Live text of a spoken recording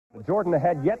Jordan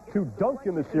had yet to dunk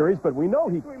in the series, but we know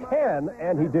he can,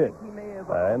 and he did.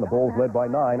 And the Bulls led by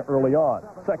 9 early on.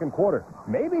 Second quarter.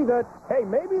 Maybe that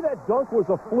dunk was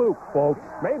a fluke, folks.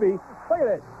 Maybe. Look at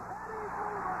this.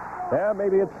 Yeah,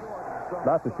 maybe it's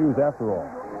not the shoes after all.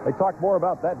 They talk more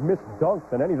about that missed dunk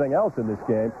than anything else in this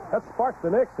game. That sparked the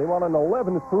Knicks. They won an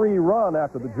 11-3 run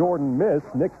after the Jordan miss.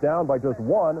 Knicks down by just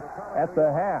 1 at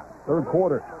the half. Third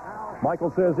quarter.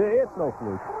 Michael says it's no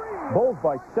fluke. Bulls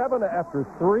by 7 after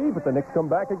 3, but the Knicks come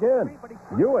back again.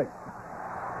 Ewing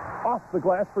off the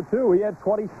glass for 2. He had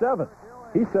 27.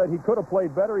 He said he could have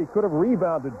played better. He could have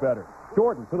rebounded better.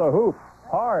 Jordan to the hoop.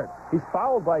 Hard. He's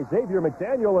fouled by Xavier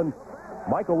McDaniel, and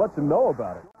Michael lets him know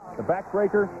about it. The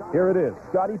backbreaker, here it is.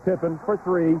 Scottie Pippen for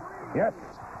 3. Yes.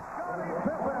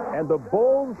 And the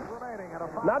Bulls,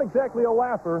 not exactly a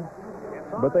laugher,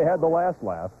 but they had the last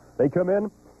laugh. They come in,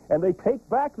 and they take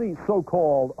back the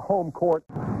so-called home court.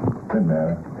 Didn't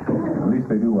matter. At least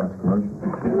they do watch commercials.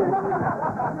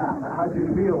 How'd you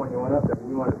feel when you went up there?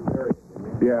 You wanted to carry it?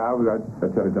 Yeah, I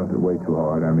tried to dump it way too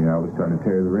hard. I mean, I was trying to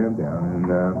tear the rim down, and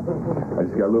I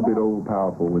just got a little bit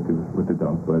overpowerful with the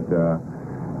dunk. But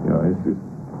it's just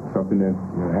something that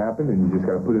happened, and you just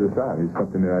got to put it aside. It's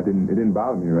something that it didn't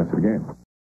bother me the rest of the game.